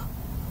December.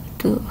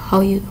 To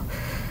how you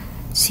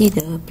see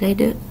the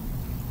planner.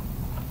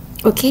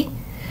 Okay,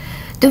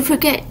 don't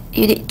forget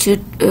you need to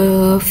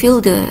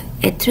fill the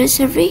entrance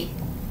survey.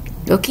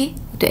 Okay,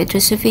 untuk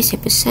entrance survey saya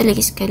pesan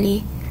lagi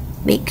sekali,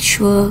 make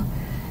sure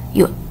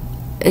you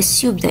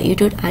assume that you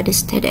don't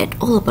understand at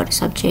all about the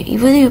subject,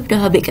 even though you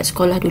dah ambil kat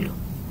sekolah dulu.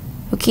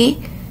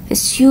 Okay,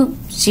 assume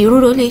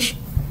zero knowledge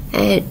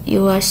and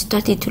you are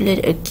starting to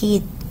learn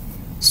again.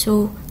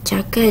 So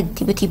jangan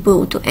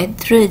tiba-tiba untuk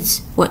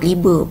entrance buat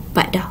 5,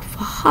 4 dah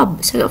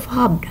faham, sangat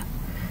faham dah.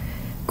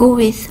 Go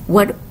with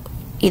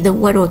either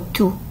 1 or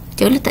 2.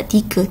 Jangan letak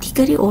 3.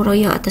 3 ni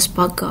orang yang atas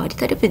pagar, dia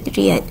tak ada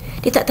pendirian,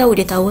 dia tak tahu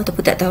dia tahu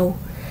ataupun tak tahu.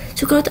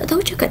 So kalau tak tahu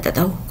cakap tak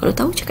tahu, kalau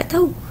tahu cakap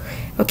tahu.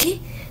 Okay,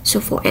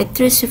 so for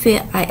entrance survey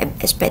I am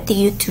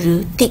expecting you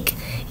to take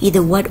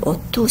either 1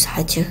 or 2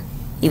 sahaja,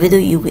 even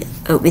though you with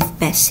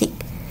basic.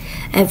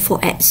 And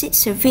for exit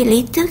survey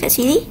later kat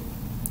sini,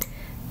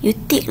 you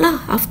take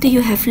lah after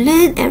you have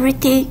learned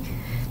everything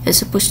you're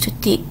supposed to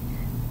take.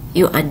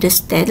 You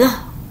understand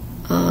lah.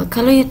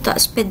 Kalau you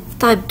tak spend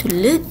time to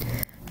learn,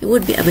 you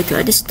won't be able to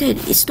understand.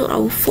 It's not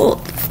our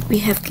fault.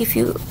 We have give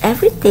you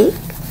everything.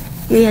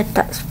 You have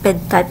tak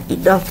spend time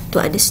enough to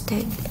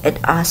understand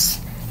and ask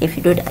if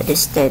you don't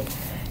understand.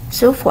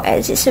 So for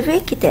exit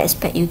survey, kita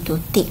expect you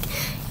to take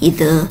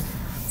either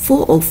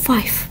 4 or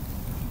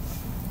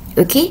 5.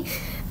 Okay,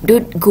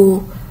 don't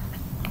go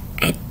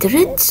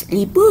entrance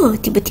 5,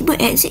 tiba-tiba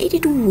exit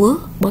ini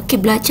 2, makin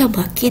belajar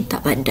makin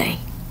tak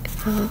pandai.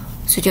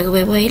 So jangan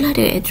main-main lah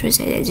dengan entrance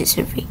and exit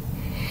survey.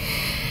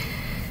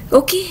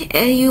 Okay,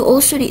 and you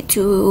also need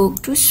to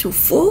do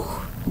SUFO.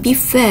 Be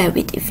fair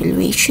with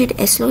evaluation.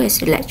 As long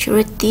as the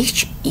lecturer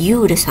teach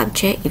you the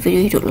subject, even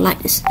though you don't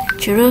like this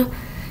lecturer,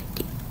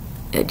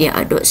 they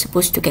are not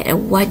supposed to get a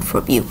 1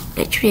 from you.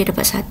 Lecturer yang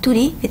dapat 1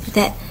 ni, with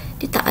that,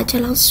 dia tak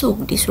ajar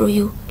langsung, dia suruh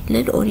you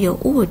learn on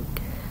your own.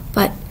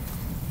 But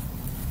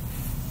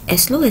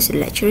as long as the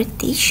lecturer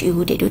teach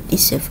you, they don't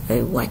deserve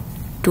a 1.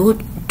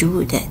 Don't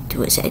do that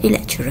towards any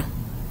lecturer.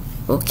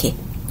 Okay,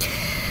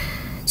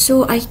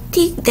 so I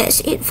think that's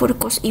it for the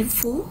course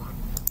info.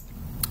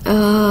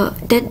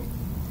 Then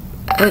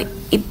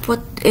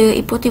import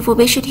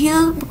information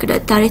here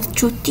berkenaan tarikh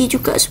cuti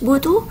juga semua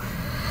tu,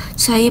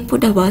 saya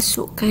pun dah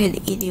masukkan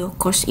in your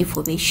course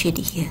information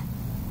here.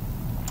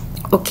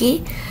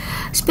 Okay,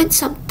 spend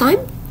some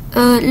time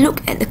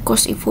look at the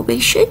course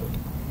information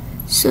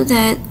so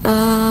that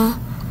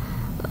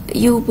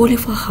you boleh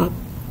faham.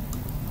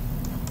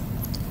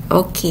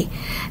 Okay,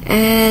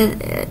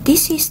 and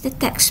this is the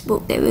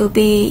textbook that we'll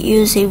be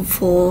using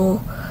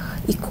for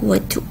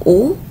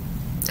ECO120.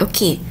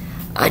 Okay,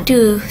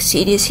 ada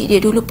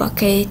senior dulu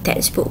pakai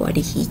textbook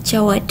warna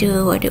hijau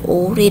ada, warna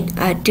orange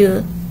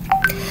ada.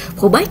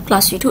 For my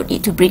class, you don't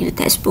need to bring the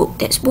textbook.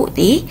 Textbook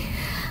ni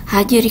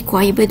hanya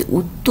requirement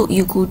untuk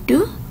you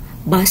guna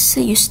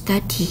masa you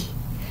study.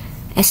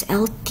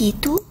 SLT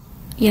tu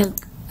yang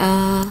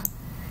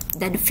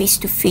dan face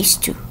to face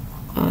tu.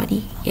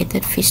 Ni yang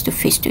dan face to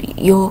face tu,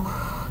 your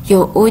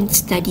own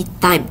study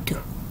time tu,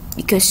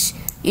 because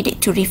you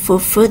need to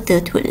refer further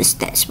to the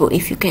textbook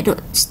if you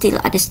cannot still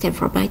understand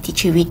from my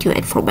teacher video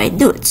and from my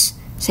notes.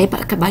 Saya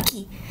akan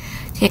bagi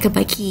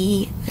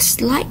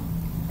slide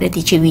dan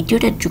teacher video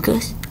dan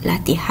juga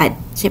latihan.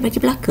 Saya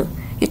bagi belaka.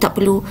 You tak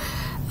perlu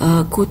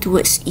go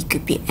towards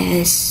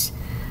EQPS.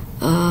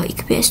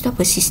 EQPS tu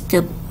apa?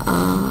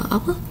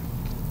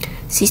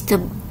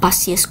 Sistem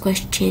past year's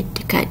question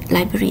dekat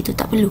library tu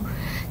tak perlu.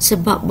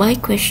 Sebab my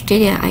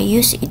question yang I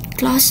use in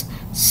class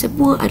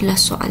semua adalah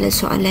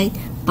soalan-soalan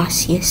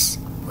past year's,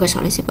 bukan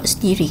soalan saya buat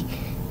sendiri.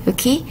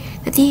 Okay,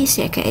 nanti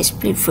saya akan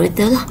explain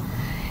further lah.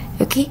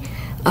 Okay,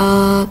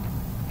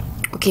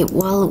 okay,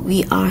 while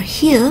we are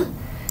here,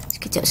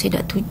 sekejap saya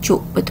nak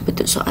tunjuk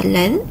betul-betul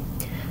soalan.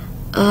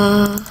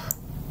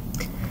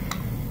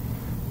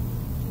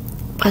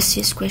 Past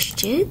year's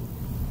question.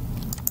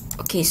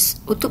 Okay,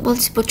 untuk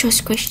multiple choice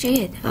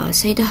question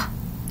saya dah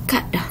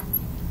cut dah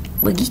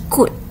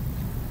mengikut.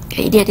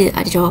 Ini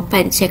ada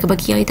jawapan. Saya akan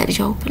bagi yang tak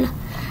ada jawapan lah,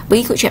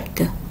 mengikut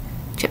chapter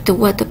 1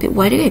 topik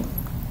 1 kan.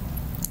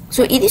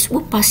 So ini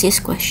semua past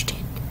year's question.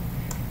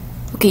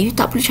 Okay, you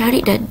tak perlu cari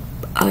dan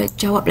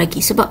jawab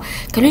lagi. Sebab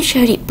kalau you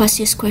cari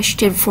past year's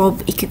question from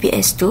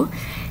EQPS tu,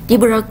 dia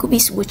merangkumi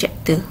semua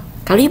chapter.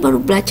 Kalau you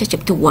baru belajar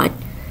chapter 1,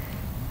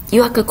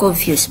 you akan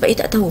confused sebab you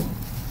tak tahu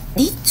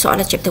ni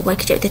soalan chapter 1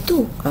 ke chapter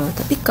 2.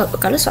 Tapi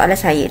kalau soalan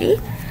saya ni,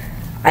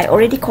 I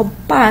already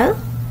compile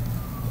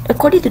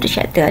according to the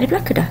chapter. Ada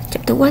belakang dah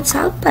chapter 1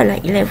 sampai lah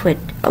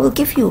 11. I will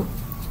give you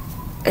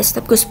as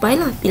time goes by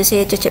lah. Bila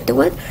saya ajar chapter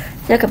 1,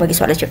 saya akan bagi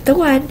soalan chapter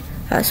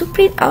 1. So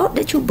print out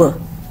dan cuba.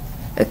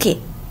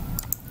 Okay,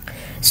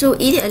 so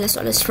ini adalah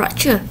soalan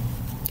structure.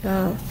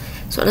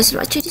 Soalan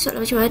structure ni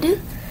soalan macam mana?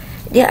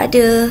 Dia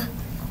ada,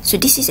 so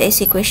this is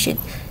essay question.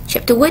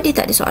 Chapter 1 dia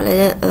tak ada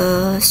soalan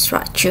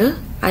structure.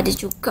 Ada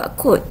juga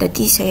code.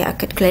 Nanti saya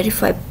akan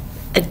clarify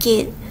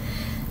again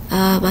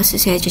masa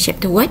saya ajar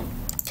chapter 1.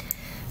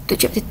 Untuk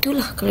chapter 2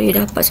 lah kalau you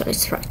dapat soalan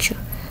structure.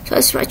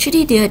 Soalan structure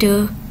ni dia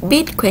ada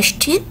main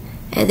question,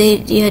 and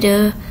then dia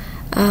ada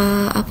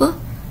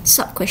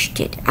sub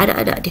question,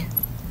 anak-anak dia.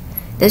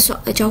 Dan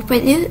jawapan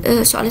dia,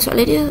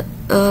 soalan-soalan dia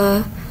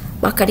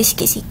makan dia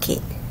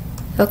sikit-sikit.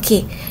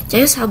 Okay,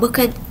 jangan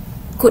samakan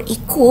kod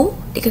ECO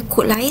dengan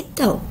kod lain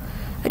tau.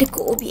 Ada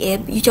kod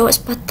OBM, you jawab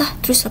sepatah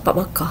terus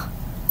dapat markah.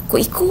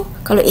 Kod ECO,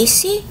 kalau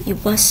essay, you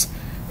must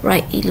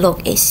write a long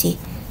essay.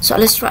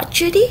 Soalan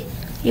structure ni,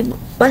 you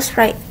must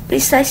write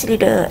precisely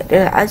the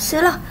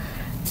answer lah.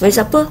 For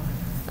example,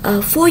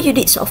 4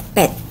 units of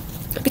pen.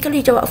 Tapi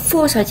kalau you jawab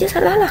 4 saja,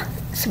 salah lah.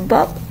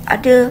 Sebab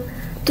ada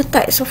 2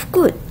 types of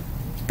good,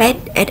 pen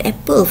and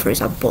apple for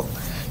example.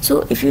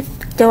 So if you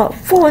jawab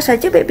 4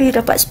 saja, maybe you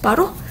dapat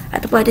separuh.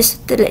 Ataupun ada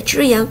certain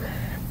lecturer yang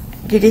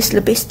dia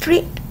lebih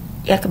strict,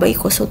 yang akan bagi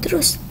kosong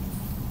terus.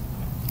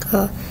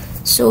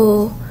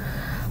 So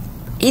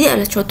ini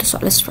adalah contoh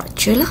soalan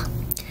structure lah.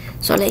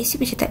 Soalan essay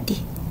macam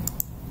tadi,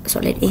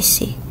 soalan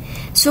essay.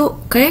 So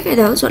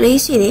kadang-kadang soalan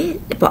essay ni,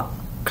 nampak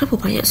kenapa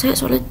banyak sangat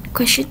soalan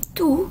question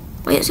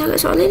 2, banyak sangat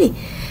soalan ni.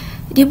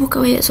 Dia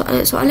bukan banyak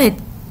soalan.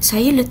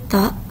 Saya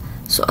letak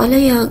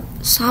soalan yang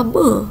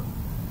sama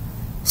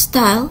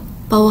style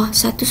bawah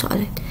satu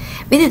soalan.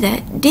 Meaning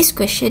that this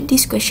question, and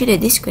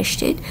this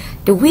question,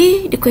 the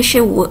way the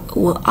question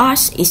were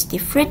asked is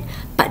different,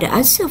 but the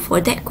answer for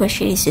that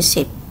question is the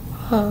same.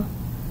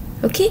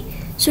 Okay,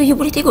 so you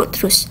boleh tengok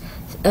terus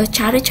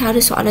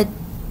cara-cara soalan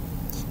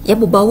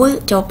yang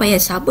membawa jawapan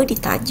yang sama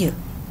ditanya.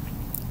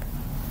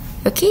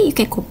 Okay, you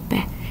can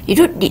compare. You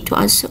don't need to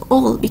answer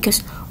all,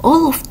 because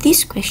all of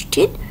these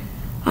questions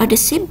are the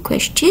same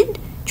question,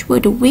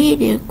 cuma the way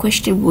the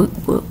question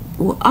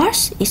were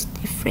asked is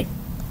different.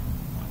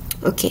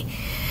 Okay,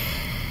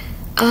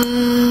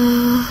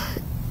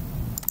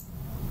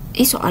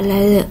 ini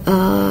soalan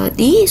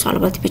soalan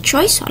multiple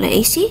choice, soalan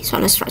essay,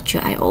 soalan structure.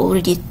 I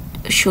already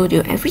showed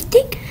you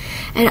everything,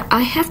 and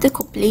I have the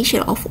compilation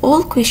of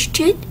all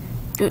question.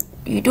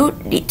 You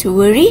don't need to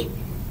worry.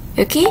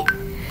 Okay,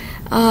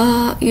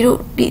 you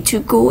don't need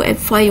to go and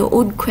find your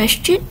own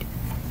question.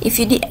 If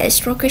you need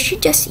extra question,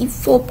 just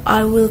inform.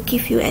 I will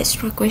give you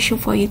extra question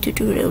for you to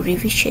do the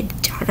revision.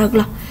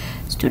 Jarang lah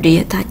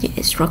student yang tanya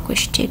extra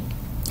question.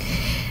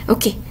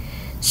 Okay,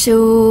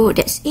 so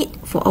that's it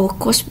for our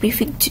course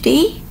briefing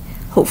today.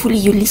 Hopefully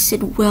you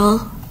listen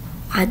well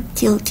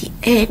until the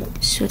end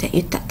so that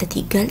you tak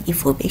tertinggal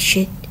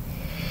information.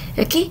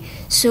 Okay,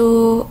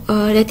 so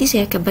nanti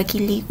saya akan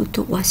bagi link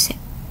untuk WhatsApp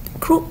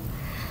group.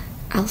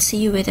 I'll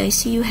see you when I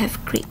see you. Have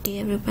a great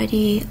day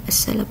everybody.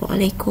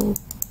 Assalamualaikum.